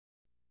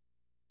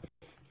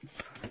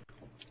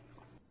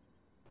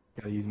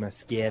Gotta use my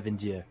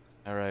scavenger.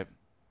 Alright.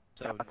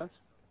 So,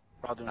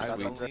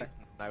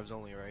 Knives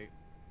only, right?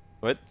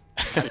 What?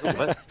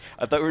 What?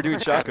 I thought we were doing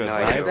shotguns. No,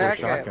 Knives or that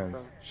guy. shotguns?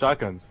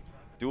 Shotguns.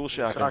 Dual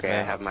shotguns, Okay, I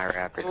man. have my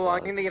raptor. Oh, I'm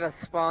claws. gonna get a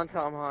spawn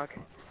tomahawk.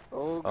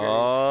 Oh, goodness.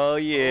 Oh,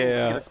 Get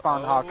yeah. a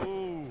spawn hawk.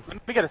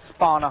 Let me get a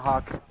spawn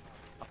hawk.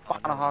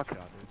 Spawn hawk.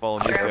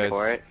 Following I'll these go guys.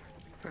 for it.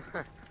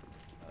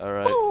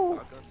 Alright.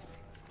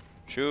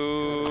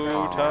 Shoot!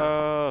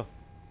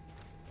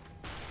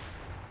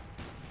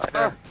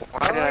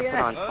 Why did I put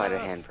on sleight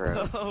of hand,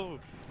 bro? Oh,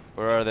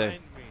 Where are they?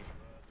 behind me.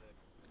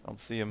 I don't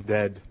see them.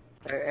 Dead.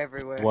 They're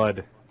everywhere.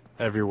 Blood.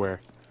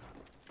 Everywhere.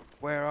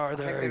 Where are I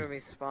think they're gonna be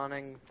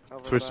spawning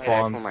over Switch by- Yeah,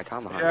 spawns. that's my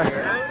tomahawk.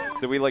 Yeah.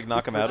 Did we like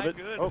knock them out of it?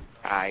 Good. Oh.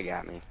 I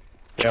got me.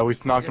 Yeah, we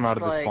knocked him Just out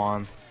of the like-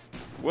 spawn.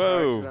 Charge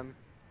Whoa! them.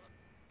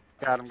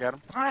 Got him, got him.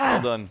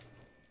 Well done.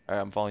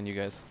 Alright, I'm following you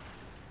guys.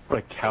 What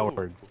a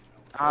coward.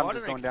 I'm Water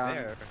just going next down.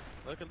 there.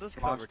 Look at this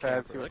Launch cover pad,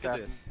 camper. see what's Look at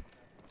this. happening.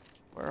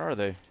 Where are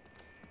they?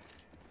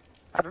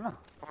 I don't know.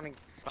 Spawning.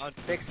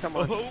 Stick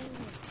someone. Oh,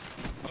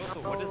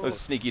 what is Those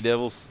this? sneaky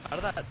devils. How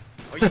did that?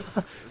 Oh, you,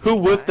 Who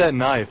whipped that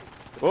knife?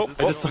 Oh,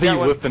 I just saw got you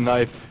one. whip the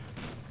knife.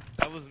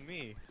 that was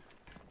me.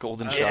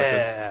 golden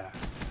shotguns.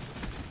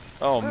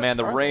 Oh man,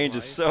 the range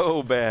is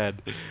so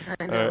bad.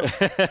 I know.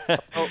 Alright.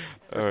 Oh,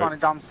 they're spawning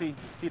Dom C.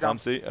 C Dom. Dom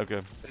C?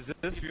 Okay. Is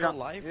this Keep real going.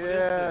 life?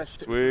 Yeah, What is shit.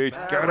 this? Sweet.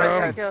 Bad. Get Right 'em.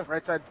 side kill.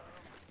 Right side.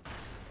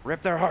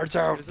 Rip their hearts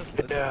What out. is this? Is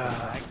this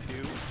Yeah. lag too?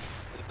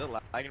 Is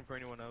it lagging for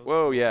anyone else?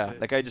 Whoa, yeah. Is it-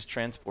 That guy just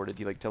transported.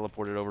 He like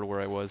teleported over to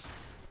where I was.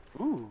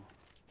 Ooh.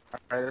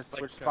 Alright, let's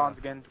switch spawns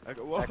again. Like,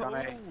 Back on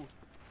A.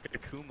 Get a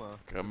Kuma.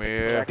 Come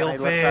here. Back on A,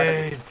 left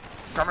side.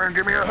 Come here and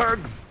give me a hug.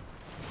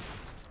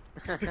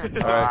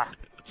 Alright.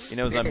 He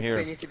knows I'm They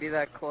here. need to be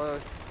that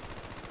close.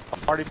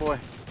 Party boy.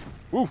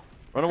 Woo!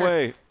 Run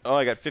away. Oh,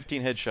 I got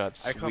 15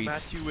 headshots. I come Sweet.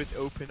 at you with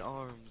open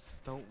arms.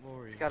 Don't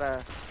worry. He's got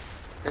a.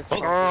 This Oh.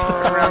 one.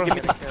 Around, give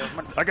me Gonna kill.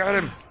 I got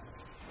him.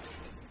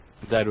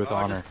 Dead with Oh,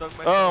 I honor. just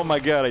stuck Oh myself. my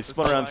god, I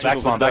spun around Back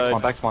circles spawn, and back died.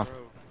 spawn, back spawn. Bro,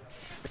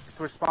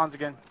 Switch spawns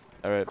again.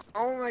 Alright.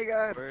 Oh my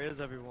god. where is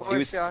everyone? Four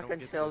was- shotgun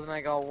shells and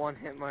I got one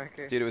hit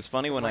marker. Dude, it was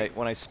funny when I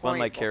Like, spun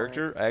my point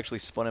character, I actually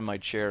spun in my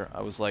chair.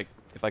 I was like,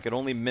 if I could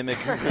only mimic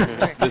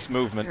this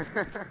movement.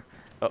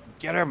 Oh,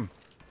 get him!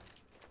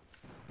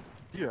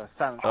 Yeah,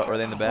 silence. Oh, are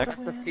they in the back?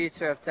 That's the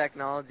future of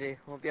technology.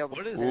 We'll be able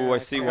What to. is stand Ooh, I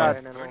like see that one.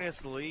 and then we'll-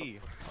 Ernest Lee.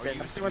 Are Okay,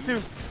 you I see one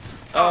too.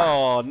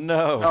 Oh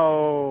no!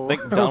 No. I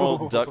think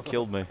Donald Duck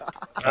killed me.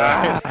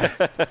 I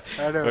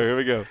Alright, know. here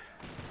we go.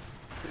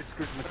 This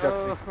Scrooge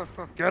McDuck.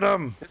 Oh. Get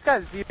him! This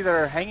guy's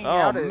either hanging Oh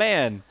out at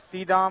man!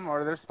 C-Dom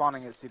or they're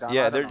spawning at C-Dom. I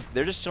Yeah, don't know.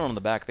 they're just chilling in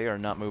the back. They are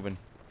not moving.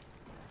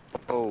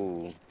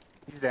 Oh.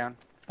 He's down.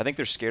 I think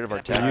they're scared of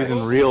our They're tactics.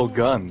 using real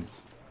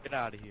guns. Get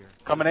out of here.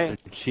 Coming They're in.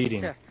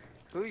 cheating. Yeah.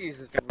 Who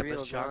uses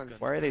real shotgun. guns?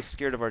 Why are they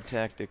scared of our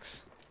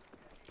tactics?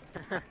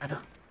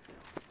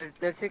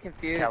 They're too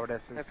confused.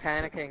 Cowardesses. They're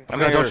panicking. I'm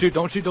No, here. don't shoot,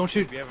 don't shoot, don't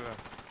shoot. We have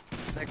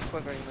a They're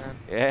quivering, man.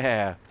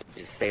 Yeah.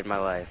 Just saved my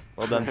life.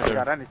 Well done, God,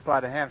 sir. I need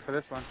sleight of hand for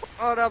this one.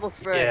 Oh, double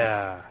spread.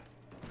 Yeah.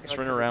 Just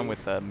running around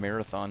with a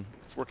marathon.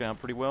 It's working out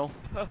pretty well.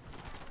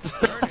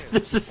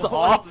 This is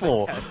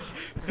awful.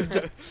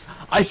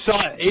 I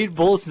shot 8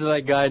 bullets into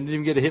that guy and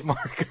didn't even get a hit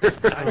marker.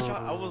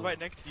 I was right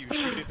next to you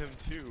shooting him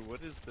too.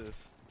 What is this?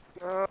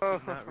 Oh.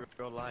 This is not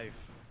real life.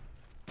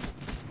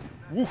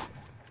 Woo.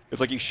 It's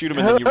like you shoot him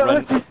and then you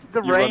run. Just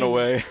the You run range.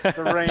 away.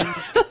 The range.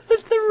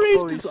 The range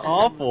Holy is shit.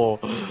 awful.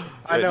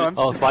 I know. I'm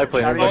Oh, spy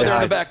plane. How Oh, do you Everybody they're in the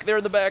hide. back. They're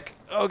in the back.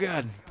 Oh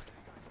god.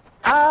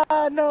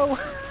 Ah, no.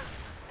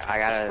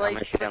 I'm like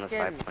gonna shoot down the spy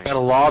fucking- You plane. gotta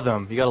law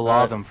them. You gotta law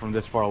Alright. them from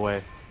this far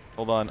away.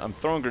 Hold on. I'm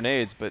throwing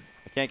grenades, but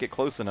I can't get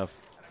close enough.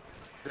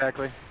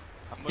 Exactly.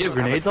 You have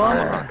grenades on?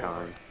 Tomahawk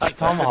on. I have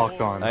tomahawks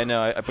on. I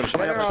know. I put a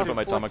Better I should off put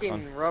my tomahawks on.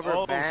 flicking rubber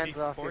Oh, bands she's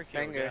off your forking,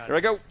 finger. yeah. Here I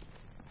go.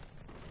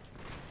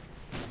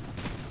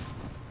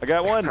 I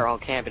got one. They're all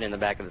camping in the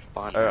back of the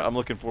spawn. Alright, I'm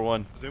looking for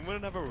one. Does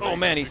anyone have a Oh,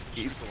 man, he's-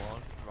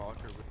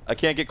 I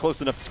can't get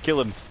close enough to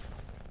kill him.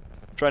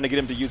 I'm trying to get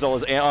him to use all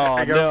his ammo. Oh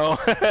There no!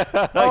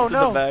 you He's in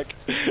no. the back.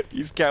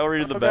 He's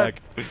cowering in the Okay.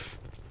 back.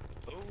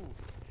 Oh,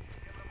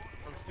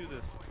 let's do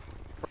this.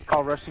 We're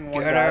all rushing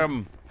one Get guy.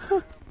 him!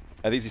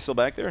 Is he still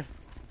back there?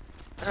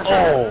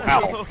 Oh, He's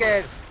ow.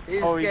 scared.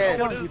 He's Oh, he's scared.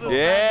 What killing is people.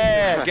 this?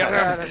 Yeah! Get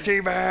Got him! him.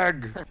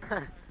 Teabag!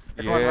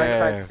 There's one right Yeah.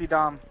 side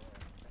C-Dom.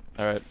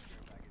 Alright.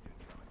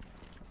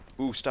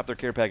 Ooh, stop their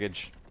care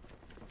package.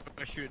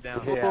 I shoot it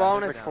down. Yeah, Ooh, I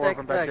want to there's like four of stick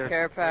them back the there.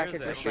 care package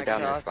Where is with it? my Shoot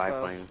down the spy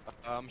crossbow.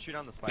 plane. Shoot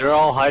on the spy. They're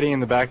all hiding in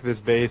the back of this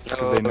base because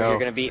Oh, they know. you're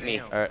gonna beat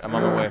me. Alright, I'm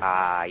on my way.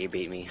 Ah, you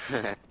beat me.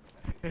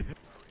 This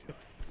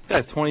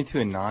guy's 22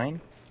 and 9.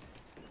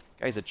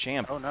 Guy's a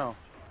champ. Oh no.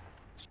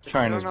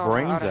 Trying I his don't know how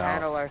brains to out.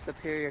 handle our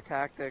superior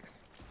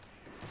tactics.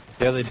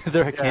 Yeah,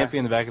 they're camping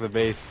in the back of the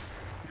base.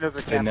 He knows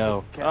they're They camping.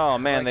 know. Oh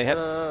man, they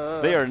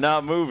they are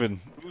not moving.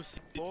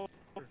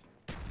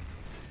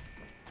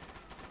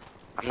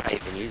 I'm not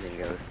even using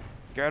ghost.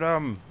 Get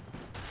him!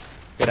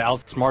 Gotta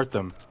outsmart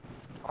them.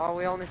 Oh,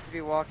 we all need to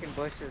be walking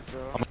bushes,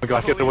 bro. Oh my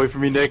god, get away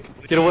from me, Nick.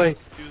 Get away.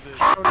 Do this.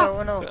 Oh no,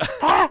 oh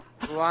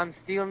no. Ooh, I'm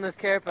stealing this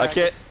care I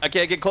package.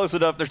 can't get close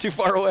enough. They're too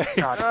far away.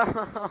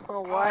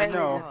 Oh, why I are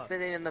know. they just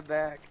sitting in the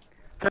back?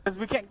 Because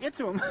we can't get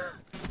to him.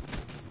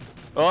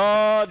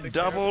 Oh, The care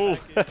double.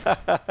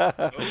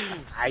 Oh,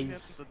 Nice.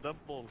 that's the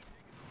double.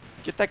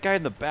 Get that guy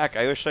in the back.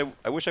 I wish I would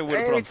have Hey, put we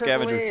on took the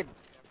scavenger. lead.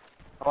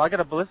 Oh, I got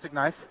a ballistic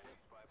knife.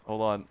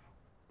 Hold on.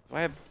 Do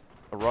I have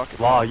a rocket?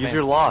 Law, Oh, use man.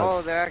 your Oh,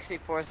 laws. they're actually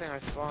forcing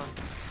our spawn.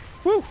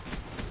 Woo!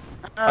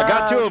 I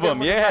got two of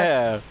them.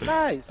 Yeah.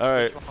 Nice. All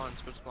right.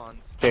 Switch spawns.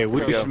 Okay,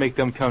 we go. should make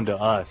them come to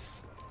us.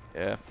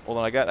 Yeah. Hold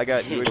on. I got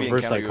UAV and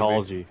Reverse counter UAV.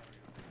 psychology.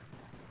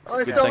 Oh,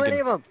 there's Good so thinking.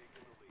 many of them.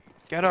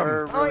 Get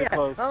We're him. Oh really yeah.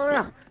 close. Oh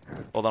no.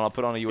 Hold on. I'll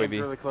put on a Getting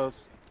UAV. really close.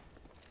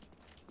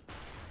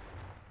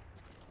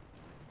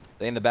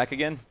 They in the back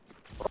again?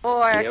 Oh,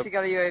 I Yep. actually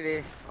got a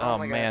UAV. Oh,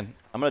 my man.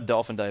 I'm gonna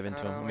dolphin dive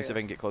into him. Oh, Let me see if yeah.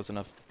 I can get close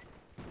enough.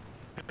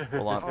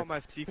 Hold on. Oh, my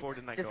C4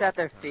 did not God. Just go at off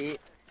their in time. feet.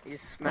 You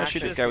just I'm smash gonna shoot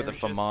this their guy with the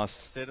shins.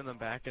 FAMAS. Sit in the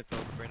back and throw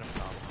the brain of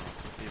top.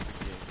 See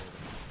if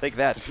Take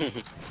that.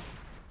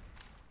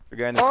 The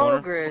guy in this Oh,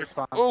 corner. Grizz.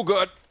 Spawn. Oh,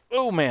 God.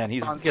 Oh, man.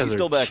 He's You guys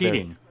still are back there.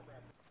 cheating.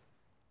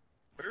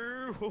 we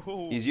can get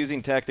him. He's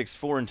using tactics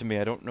foreign to me.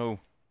 I don't know.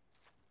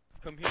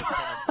 Come here,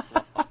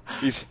 son of a-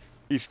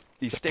 He's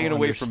staying Don't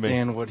away from me.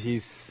 understand what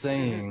he's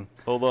saying.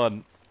 Hold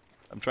on.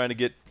 I'm trying to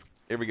get.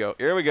 Here we go.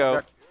 Here we go.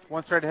 Got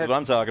one straight That's ahead. what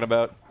I'm talking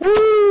about.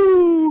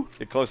 Woo!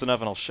 Get close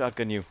enough and I'll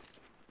shotgun you.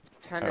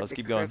 Trying Alright, to let's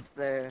keep going. decrypt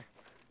their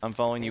I'm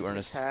following you, ancient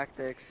Ernest.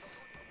 tactics.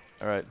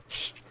 Alright.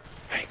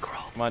 Hey,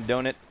 girl. Come on,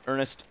 donut.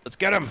 Ernest. Let's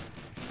get him.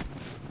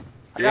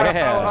 Oh,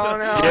 Yeah. oh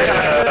no.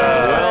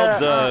 Well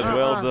done.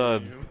 Well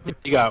done.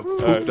 You got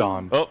pooped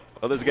on. Oh,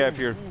 there's a guy up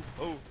here.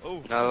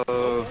 Oh.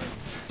 No.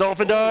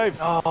 Dolphin dive.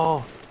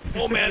 Oh.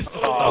 Oh, man.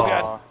 Oh,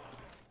 God.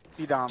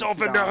 T-Dom.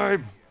 Dolphin T-Dom.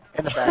 dive.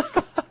 In the back.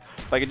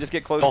 If I could just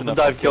get close Dolphin enough.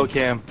 dive kill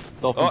cam.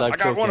 Dolphin Oh, dive I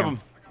kill got one of cam.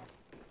 them.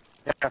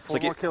 Yeah, four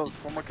like more it- kills.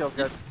 4 more kills,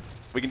 guys.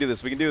 We can do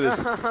this. We can do this.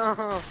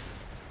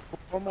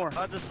 One more.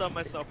 I just stunned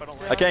myself. I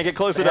don't like I can't get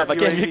close They enough. I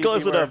have can't get UAV,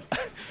 close beware. enough.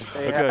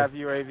 They Okay. have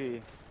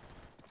UAV.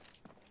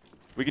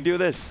 We can do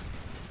this.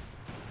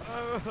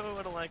 Oh,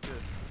 I don't like this.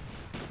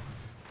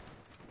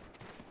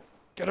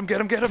 Get him. Get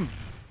him. Get him.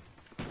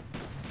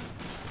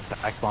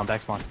 Back spawn,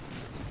 back spawn.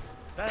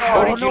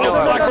 How did you know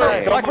I was Blackbird.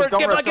 there? Blackbird. Don't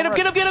Get rush, him. Get him. don't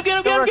Get him. Get him. Get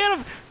him. Get him. rush. Get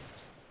him.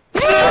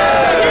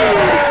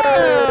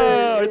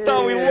 Yeah! I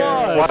thought we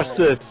lost. Watch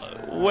this.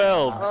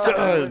 Well Oh, that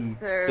was done.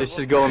 terrible. This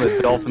should go in the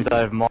dolphin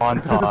dive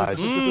montage.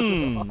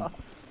 Mmm.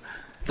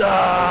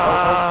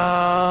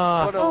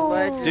 Ah! What a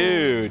legend.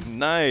 Dude,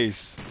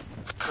 nice.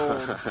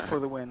 Gold for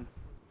the win.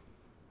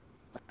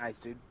 Nice,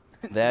 dude.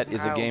 That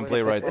is a That gameplay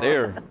was right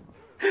there.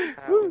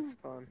 That was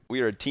fun.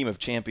 We are a team of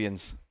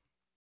champions.